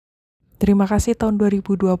Terima kasih tahun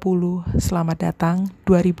 2020. Selamat datang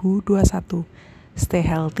 2021. Stay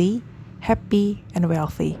healthy, happy, and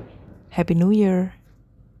wealthy. Happy New Year.